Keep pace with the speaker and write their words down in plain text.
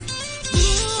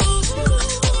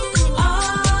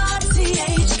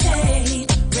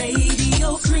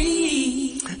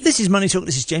is Money Talk.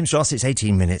 This is James Ross. It's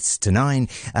 18 minutes to 9.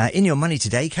 In Your Money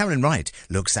today, Carolyn Wright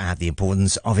looks at the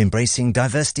importance of embracing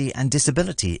diversity and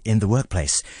disability in the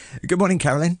workplace. Good morning,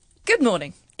 Carolyn. Good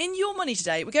morning. In Your Money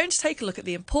today, we're going to take a look at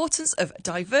the importance of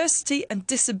diversity and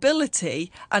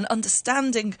disability and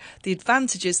understanding the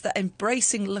advantages that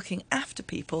embracing looking after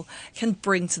people can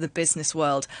bring to the business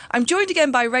world. I'm joined again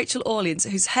by Rachael Orleans,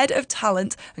 who's Head of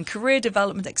Talent and Career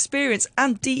Development Experience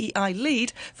and DEI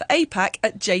Lead for APAC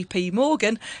at JP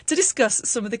Morgan, to discuss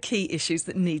some of the key issues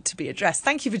that need to be addressed.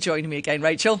 Thank you for joining me again,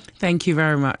 Rachael. Thank you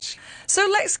very much. So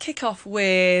let's kick off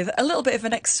with a little bit of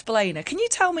an explainer. Can you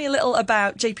tell me a little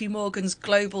about JP Morgan's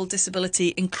Global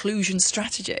Disability Inclusion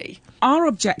Strategy? Our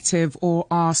objective or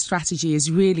our strategy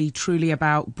is really truly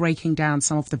about breaking down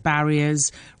some of the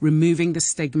barriers, removing the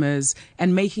stigmas,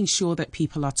 and making sure that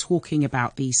people are talking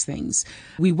about these things.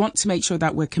 We want to make sure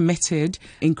that we're committed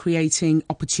in creating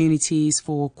opportunities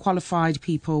for qualified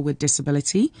people with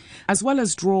disability, as well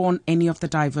as draw on any of the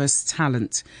diverse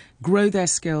talent, grow their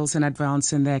skills and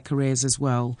advance in their careers as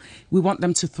well. We want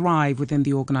them to thrive within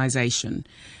the organisation.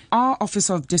 Our Office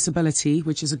of Disability,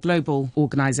 which is a global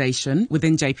organisation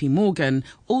within JP Morgan,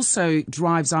 also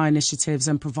drives our initiatives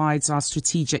and provides our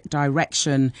strategic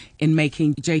direction in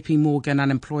making JP Morgan an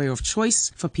employer of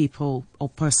choice for people or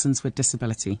persons with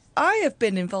disability. I have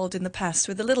been involved in the past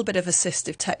with a little bit of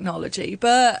assistive technology,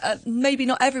 but maybe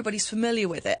not everybody's familiar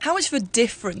with it. How much of a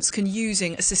difference can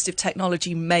using assistive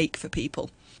technology make for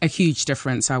people? A huge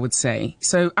difference, I would say.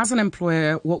 So as an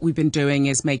employer, what we've been doing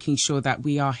is making sure that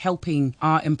we are helping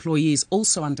our employees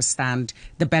also understand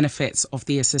the benefits of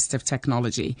the assistive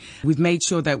technology. We've made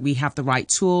sure that we have the right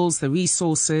tools, the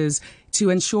resources, to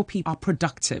ensure people are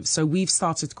productive. So we've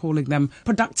started calling them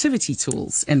productivity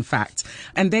tools, in fact.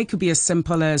 And they could be as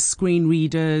simple as screen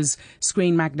readers,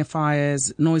 screen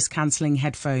magnifiers, noise cancelling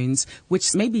headphones,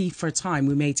 which maybe for a time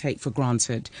we may take for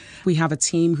granted. We have a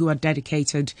team who are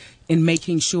dedicated in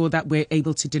making sure that we're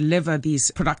able to deliver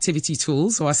these productivity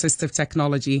tools or assistive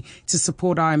technology to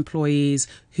support our employees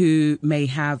who may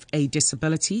have a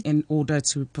disability in order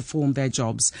to perform their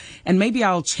jobs. And maybe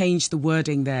I'll change the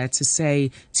wording there to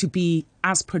say to be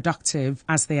as productive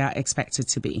as they are expected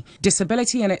to be.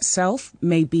 Disability in itself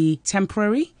may be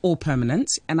temporary or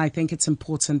permanent, and I think it's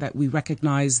important that we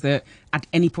recognise that at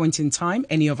any point in time,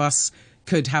 any of us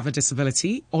could have a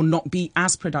disability or not be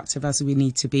as productive as we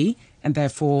need to be, and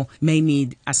therefore may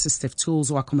need assistive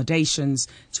tools or accommodations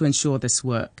to ensure this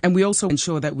work. And we also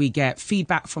ensure that we get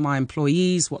feedback from our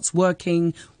employees, what's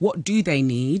working, what do they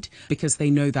need, because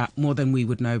they know that more than we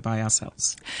would know by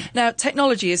ourselves. Now,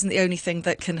 technology isn't the only thing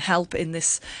that can help in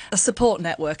this. A support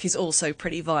network is also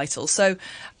pretty vital. So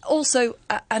also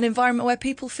an environment where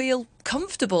people feel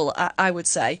comfortable, I would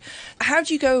say. How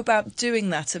do you go about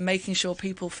doing that and making sure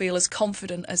people feel as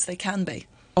confident as they can be?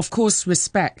 Of course,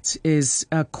 respect is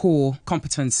a core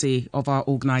competency of our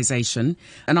organisation,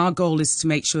 and our goal is to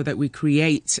make sure that we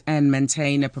create and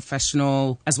maintain a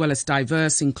professional as well as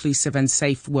diverse, inclusive and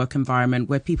safe work environment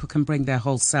where people can bring their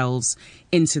whole selves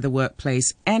into the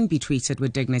workplace and be treated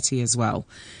with dignity as well.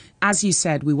 As you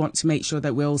said, we want to make sure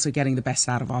that we're also getting the best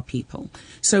out of our people.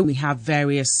 So we have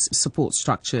various support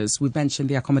structures. We've mentioned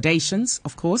the accommodations,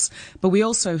 of course, but we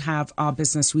also have our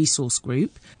business resource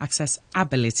group,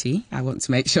 Accessibility, I want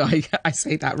to make sure I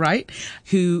say that right,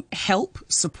 who help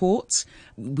support.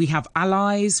 We have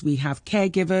allies, we have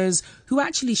caregivers who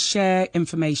actually share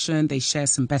information, they share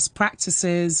some best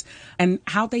practices and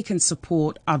how they can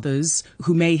support others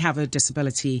who may have a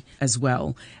disability as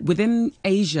well. Within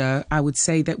Asia, I would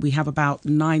say that we have about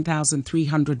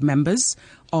 9,300 members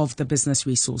of the Business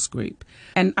Resource Group.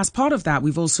 And as part of that,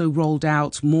 we've also rolled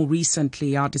out more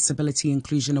recently our Disability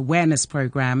Inclusion Awareness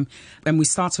Programme. And we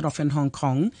started off in Hong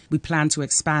Kong. We plan to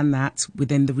expand that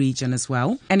within the region as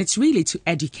well. And it's really to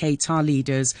educate our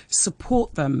leaders,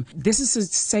 support them. This is a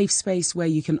safe space where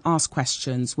you can ask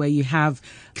questions, where you have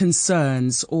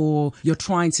concerns, or you're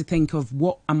trying to think of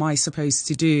what am I supposed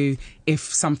to do if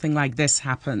something like this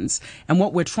happens. And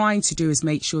what we're trying to do is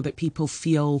make sure that people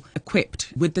feel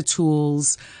equipped with the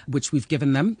tools which we've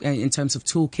given them in terms of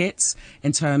toolkits,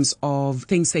 in terms of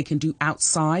things they can do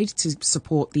outside to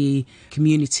support the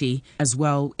community as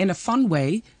well in a fun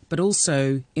way, but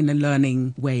also in a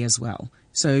learning way as well.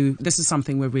 So this is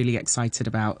something we're really excited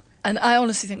about. And I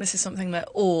honestly think this is something that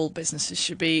all businesses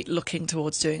should be looking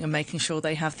towards doing and making sure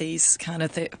they have these kind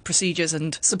of procedures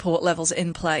and support levels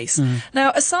in place.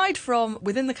 Now, aside from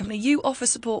within the company, you offer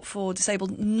support for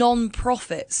disabled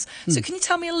non-profits. So can you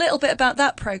tell me a little bit about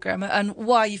that programme and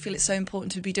why you feel it's so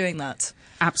important to be doing that?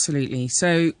 Absolutely.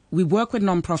 So We work with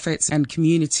nonprofits and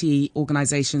community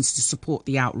organizations to support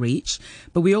the outreach,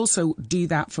 but we also do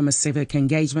that from a civic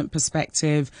engagement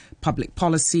perspective, public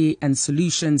policy and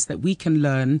solutions that we can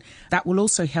learn that will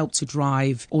also help to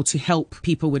drive or to help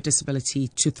people with disability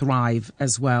to thrive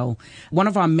as well. One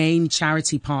of our main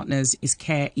charity partners is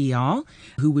Care ER,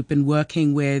 who we've been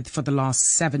working with for the last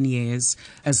 7 years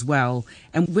as well.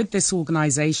 And with this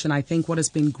organization, I think what has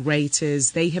been great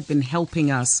is they have been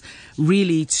helping us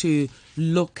really to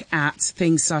look at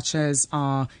things such as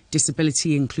our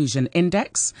Disability Inclusion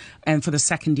Index. And for the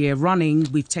second year running,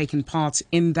 we've taken part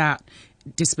in that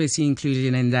Disability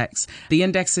Inclusion Index. The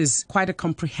index is quite a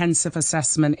comprehensive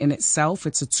assessment in itself.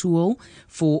 It's a tool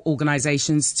for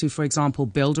organizations to, for example,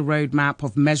 build a roadmap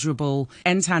of measurable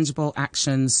and tangible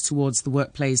actions towards the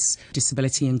workplace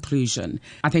disability inclusion.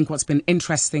 I think what's been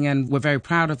interesting, and we're very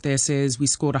proud of this, is we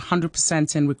scored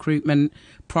 100% in recruitment,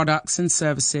 products and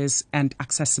services and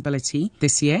accessibility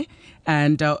this year.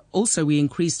 And also we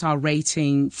increased our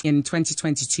rating in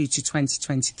 2022 to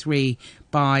 2023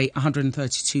 by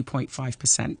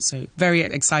 132.5%. So very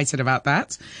excited about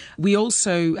that. We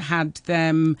also had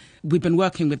them, we've been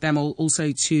working with them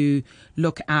also to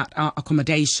look at our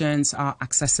accommodations, our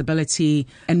accessibility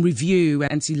and review,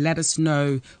 and to let us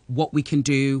know what we can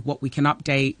do, what we can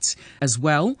update as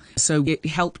well. So it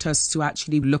helped us to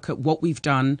actually look at what we've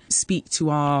done, speak to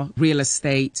our real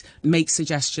estate, make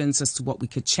suggestions as to what we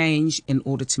could change in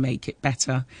order to make it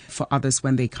better for others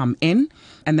when they come in.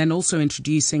 And then also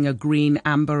introducing a green,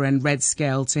 amber and red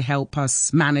scale to help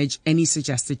us manage any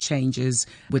suggested changes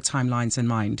with timelines in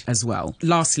mind as well.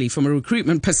 Lastly, from a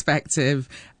recruitment perspective,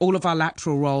 all of our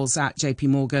lateral roles at JP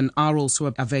Morgan are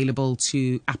also available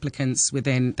to applicants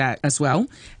within that as well.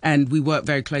 And we work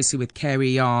very closely with Care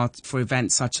ER for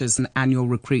events such as an annual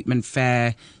recruitment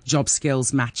fair, job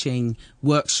skills matching,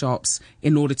 workshops,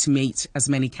 in order to meet as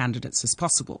many candidates as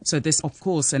possible. So this, of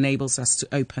course, enables us to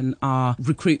open our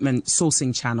recruitment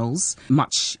sourcing channels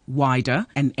much wider,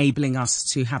 enabling us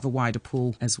to have a wider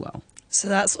pool as well. So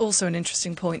that's also an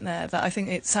interesting point there, that I think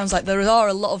it sounds like there are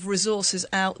a lot of resources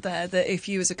out there that if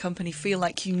you as a company feel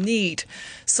like you need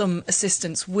some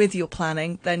assistance with your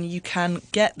planning, then you can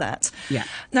get that. Yeah.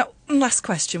 Now, last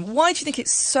question. Why do you think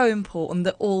it's so important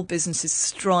that all businesses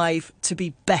strive to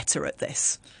be better at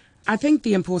this? I think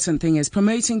the important thing is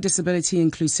promoting disability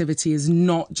inclusivity is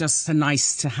not just a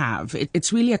nice to have.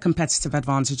 It's really a competitive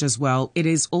advantage as well. It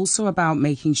is also about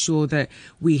making sure that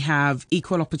we have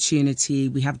equal opportunity,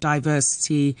 we have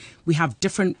diversity, we have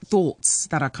different thoughts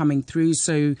that are coming through.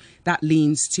 So that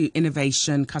leads to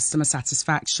innovation, customer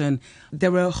satisfaction.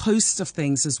 There are a host of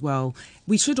things as well.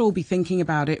 We should all be thinking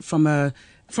about it from a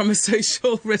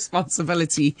social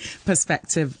responsibility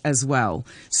perspective as well.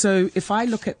 So if I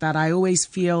look at that, I always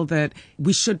feel that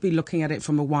we should be looking at it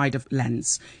from a wider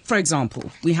lens. For example,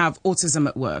 we have autism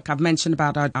at work. I've mentioned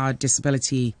about our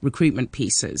disability recruitment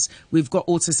pieces. We've got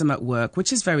autism at work,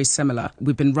 which is very similar.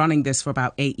 We've been running this for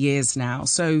about 8 years now.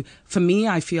 So for me,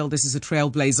 I feel this is a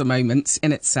trailblazer moment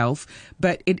in itself,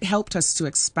 but it helped us to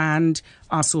expand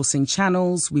our sourcing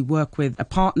channels. We work with a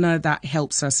partner that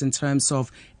helps us in terms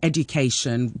of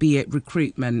education, be it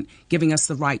recruitment, giving us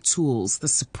the right tools, the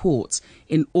support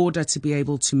in order to be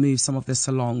able to move some of this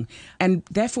along. And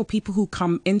therefore, people who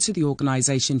come into the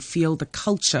organization feel the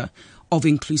culture of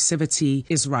inclusivity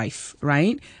is rife,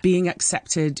 right? Being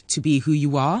accepted to be who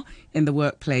you are in the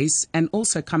workplace, and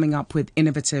also coming up with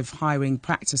innovative hiring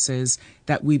practices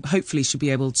that we hopefully should be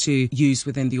able to use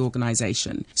within the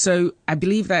organization. So I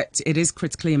believe that it is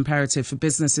critically imperative for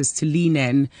businesses to lean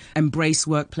in, embrace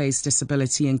workplace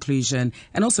disability inclusion,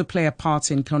 and also play a part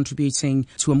in contributing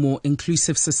to a more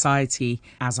inclusive society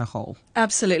as a whole.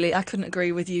 Absolutely. I couldn't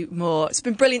agree with you more. It's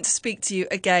been brilliant to speak to you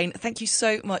again. Thank you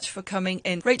so much for coming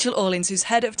in. Rachael Orleans, who's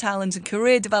Head of Talent and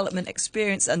Career Development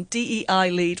Experience and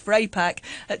DEI Lead for APAC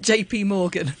at JP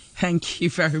Morgan. Thank you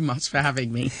very much for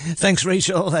having me. Thanks,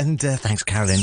 Rachael, and thanks, Carolyn.